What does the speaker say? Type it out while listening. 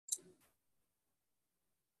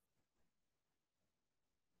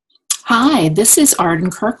Hi, this is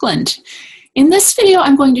Arden Kirkland. In this video,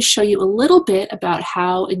 I'm going to show you a little bit about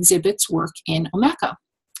how exhibits work in Omeka.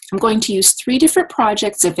 I'm going to use 3 different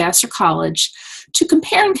projects at Vassar College to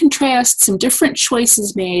compare and contrast some different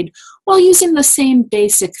choices made while using the same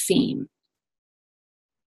basic theme.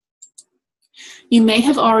 You may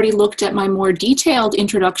have already looked at my more detailed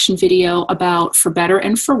introduction video about For Better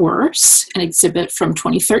and For Worse, an exhibit from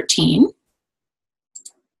 2013.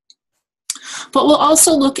 But we'll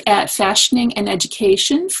also look at Fashioning and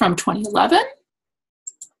Education from 2011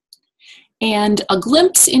 and A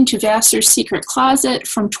Glimpse into Vassar's Secret Closet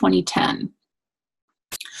from 2010.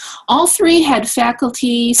 All 3 had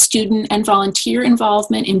faculty, student, and volunteer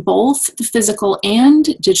involvement in both the physical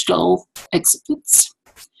and digital exhibits.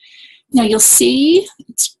 Now you'll see,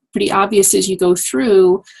 it's pretty obvious as you go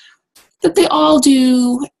through, that they all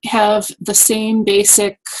do have the same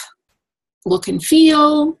basic look and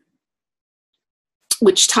feel,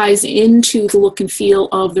 which ties into the look and feel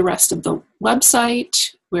of the rest of the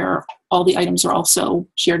website, where all the items are also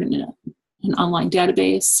shared in an online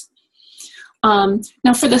database.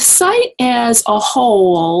 Now for the site as a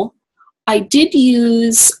whole, I did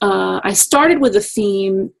use, I started with a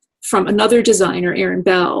theme from another designer, Erin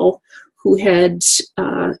Bell, who had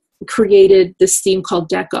created this theme called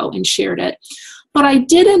Deco and shared it. But I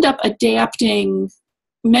did end up adapting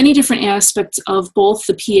many different aspects of both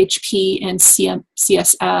the PHP and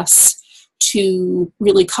CSS to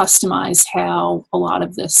really customize how a lot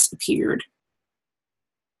of this appeared.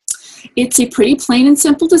 It's a pretty plain and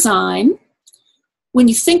simple design. When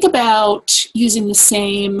you think about using the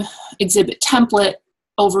same exhibit template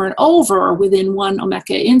over and over within one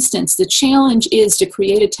Omeka instance, the challenge is to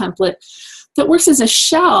create a template that works as a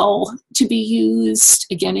shell to be used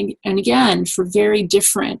again and again for very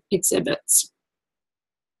different exhibits.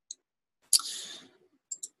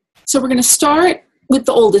 So we're going to start with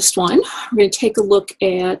the oldest one. We're going to take a look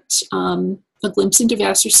at A Glimpse into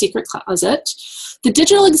Vassar's Secret Closet. The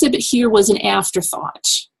digital exhibit here was an afterthought.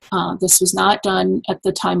 This was not done at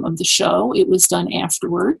the time of the show. It was done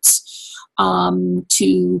afterwards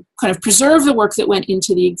to kind of preserve the work that went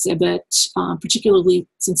into the exhibit, particularly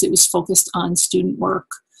since it was focused on student work,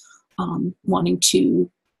 wanting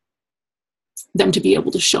them to be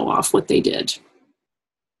able to show off what they did.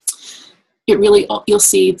 It really, you'll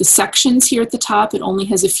see the sections here at the top. It only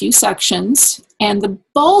has a few sections, and the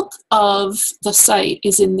bulk of the site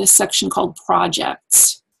is in this section called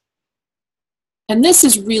Projects. And this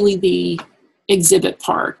is really the exhibit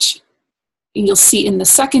part. And you'll see in the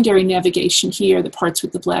secondary navigation here, the parts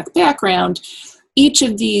with the black background, each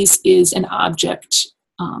of these is an object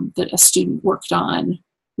that a student worked on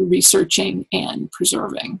researching and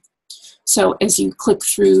preserving. So as you click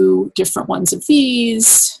through different ones of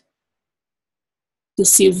these, you'll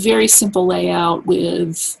see a very simple layout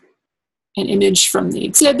with an image from the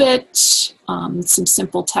exhibit, some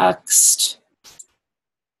simple text,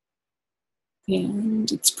 and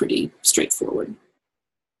it's pretty straightforward.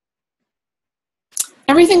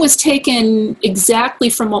 Everything was taken exactly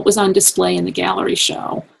from what was on display in the gallery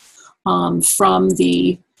show. From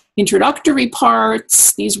the introductory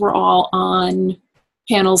parts, these were all on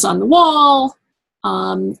panels on the wall.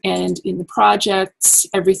 And in the projects,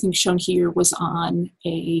 everything shown here was on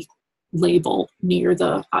a label near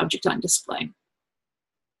the object on display.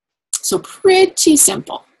 So pretty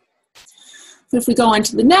simple. But if we go on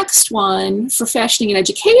to the next one, for Fashioning and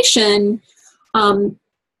Education,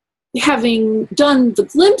 having done the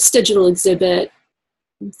Glimpse digital exhibit,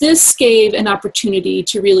 this gave an opportunity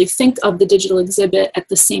to really think of the digital exhibit at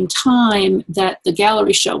the same time that the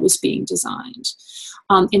gallery show was being designed.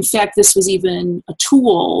 In fact, this was even a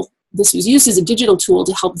tool. This was used as a digital tool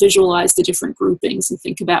to help visualize the different groupings and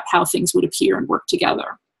think about how things would appear and work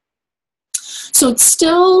together. So it's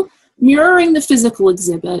still mirroring the physical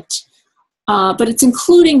exhibit, but it's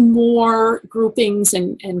including more groupings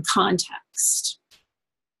and context.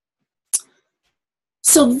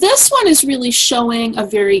 So this one is really showing a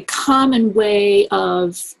very common way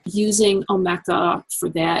of using Omeka for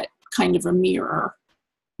that kind of a mirror.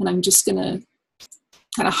 And I'm just going to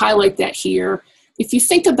kind of highlight that here. If you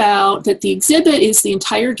think about that, the exhibit is the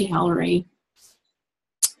entire gallery,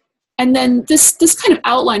 and then this kind of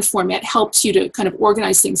outline format helps you to kind of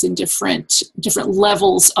organize things in different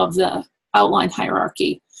levels of the outline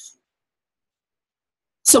hierarchy.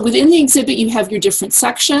 So within the exhibit, you have your different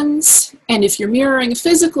sections, and if you're mirroring a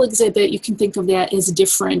physical exhibit, you can think of that as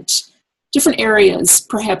different areas,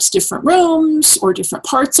 perhaps different rooms or different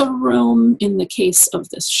parts of a room in the case of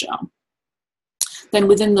this show. Then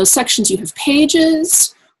within those sections, you have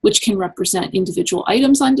pages, which can represent individual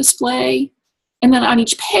items on display. And then on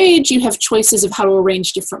each page, you have choices of how to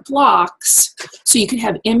arrange different blocks. So you could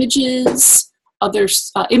have images,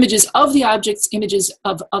 images of the objects, images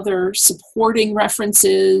of other supporting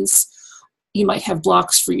references. You might have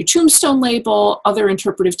blocks for your tombstone label, other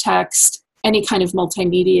interpretive text, any kind of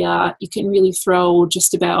multimedia. You can really throw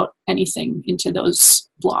just about anything into those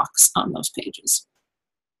blocks on those pages.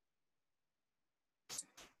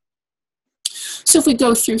 So if we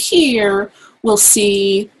go through here, we'll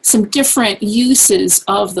see some different uses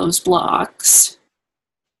of those blocks.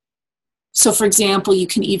 So for example, you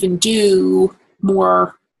can even do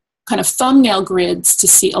more kind of thumbnail grids to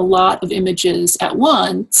see a lot of images at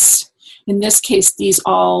once. In this case, these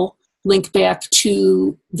all link back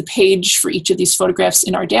to the page for each of these photographs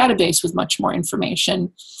in our database with much more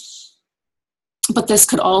information. But this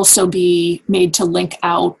could also be made to link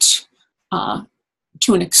out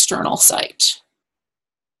to an external site.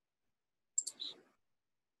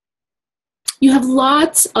 You have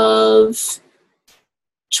lots of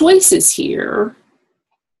choices here.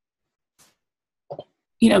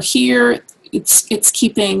 You know, here it's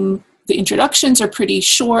keeping the introductions are pretty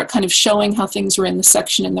short, kind of showing how things are in the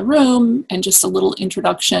section in the room and just a little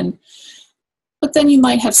introduction. But then you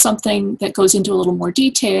might have something that goes into a little more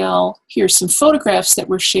detail. Here's some photographs that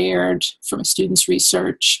were shared from a student's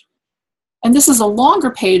research. And this is a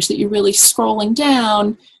longer page that you're really scrolling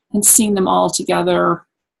down and seeing them all together,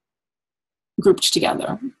 grouped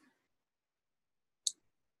together.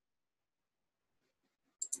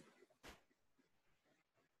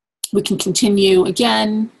 We can continue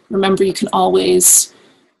again. Remember, you can always,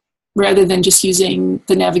 rather than just using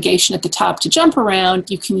the navigation at the top to jump around,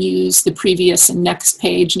 you can use the previous and next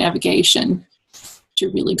page navigation to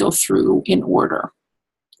really go through in order.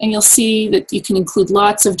 And you'll see that you can include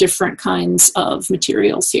lots of different kinds of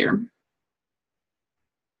materials here.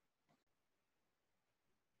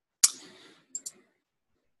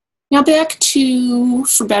 Now back to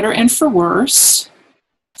For Better and For Worse,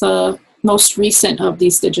 the most recent of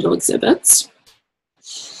these digital exhibits.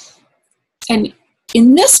 And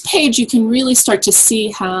in this page, you can really start to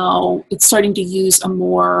see how it's starting to use a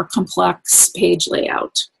more complex page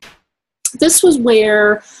layout. This was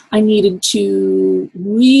where I needed to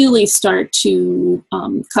really start to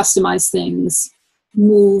customize things,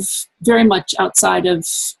 move very much outside of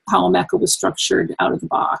how Omeka was structured out of the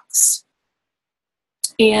box.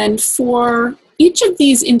 And for each of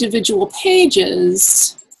these individual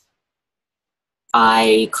pages,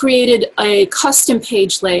 I created a custom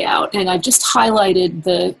page layout, and I just highlighted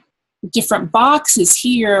the different boxes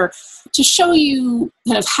here to show you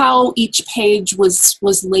kind of how each page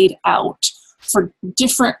was laid out for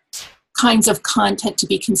different kinds of content to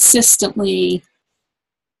be consistently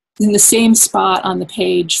in the same spot on the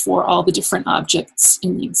page for all the different objects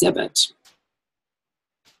in the exhibit.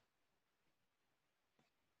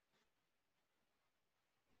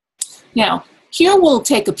 Now, here we'll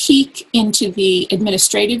take a peek into the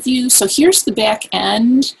administrative view. So here's the back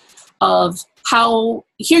end of how,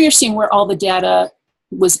 here you're seeing where all the data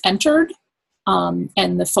was entered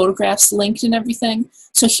and the photographs linked and everything.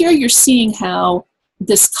 So here you're seeing how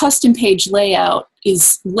this custom page layout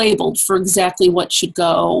is labeled for exactly what should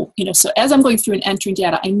go. You know, so as I'm going through and entering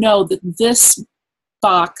data, I know that this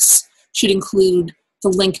box should include the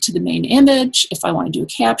link to the main image. If I want to do a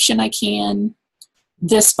caption, I can.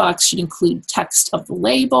 This box should include text of the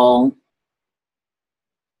label.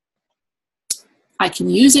 I can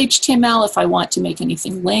use HTML if I want to make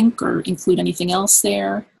anything link or include anything else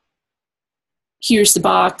there. Here's the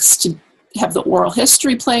box to have the oral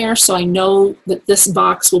history player, so I know that this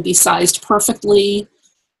box will be sized perfectly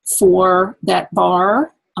for that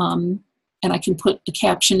bar, and I can put a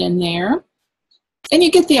caption in there. And you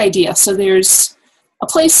get the idea. So there's a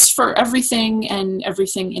place for everything and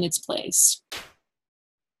everything in its place.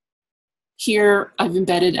 Here, I've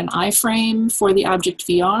embedded an iframe for the object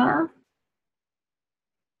VR.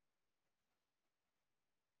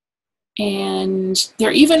 And there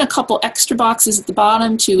are even a couple extra boxes at the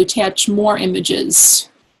bottom to attach more images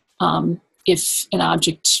if an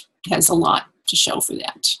object has a lot to show for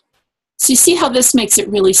that. So you see how this makes it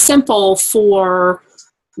really simple for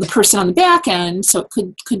the person on the back end. So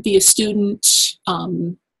it could be a student,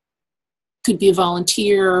 could be a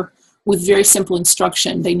volunteer, with very simple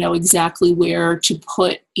instruction. They know exactly where to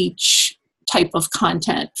put each type of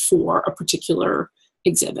content for a particular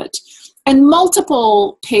exhibit. And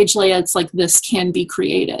multiple page layouts like this can be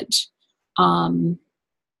created.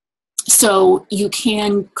 So you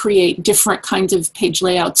can create different kinds of page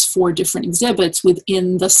layouts for different exhibits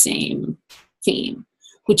within the same theme,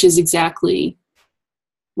 which is exactly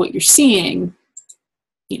what you're seeing,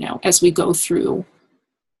 you know, as we go through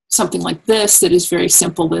something like this that is very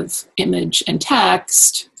simple with image and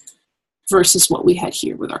text versus what we had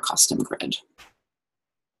here with our custom grid.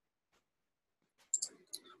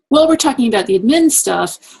 While we're talking about the admin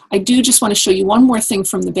stuff, I do just want to show you one more thing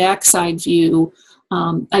from the backside view.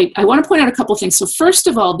 I want to point out a couple things. So first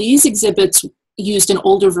of all, these exhibits used an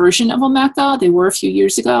older version of Omeka. They were a few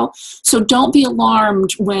years ago. So don't be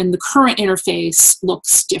alarmed when the current interface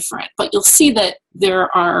looks different, but you'll see that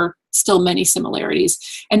there are still many similarities.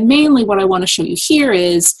 And mainly what I want to show you here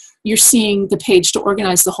is you're seeing the page to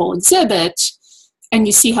organize the whole exhibit, and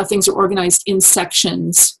you see how things are organized in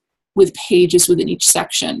sections with pages within each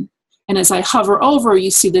section. And as I hover over, you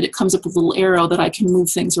see that it comes up with a little arrow that I can move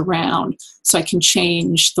things around, so I can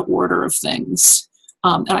change the order of things,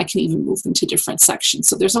 and I can even move them to different sections.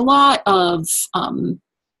 So there's a lot of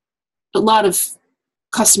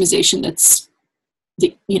customization that's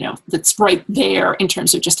that's right there in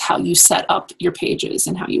terms of just how you set up your pages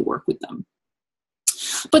and how you work with them.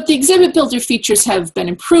 But the exhibit builder features have been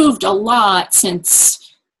improved a lot since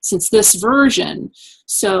this version.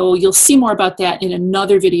 So you'll see more about that in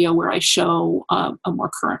another video where I show a more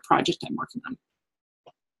current project I'm working on.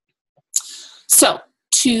 So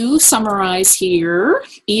to summarize here,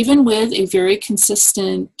 even with a very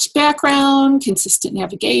consistent background, consistent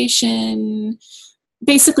navigation,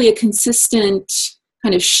 basically a consistent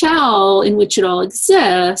kind of shell in which it all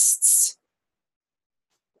exists,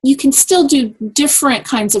 you can still do different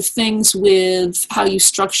kinds of things with how you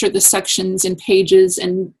structure the sections and pages,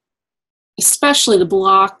 and especially the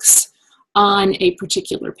blocks on a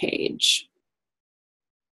particular page.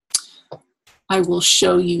 I will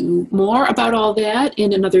show you more about all that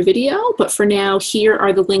in another video, but for now, here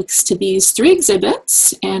are the links to these 3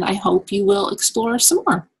 exhibits, and I hope you will explore some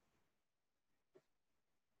more.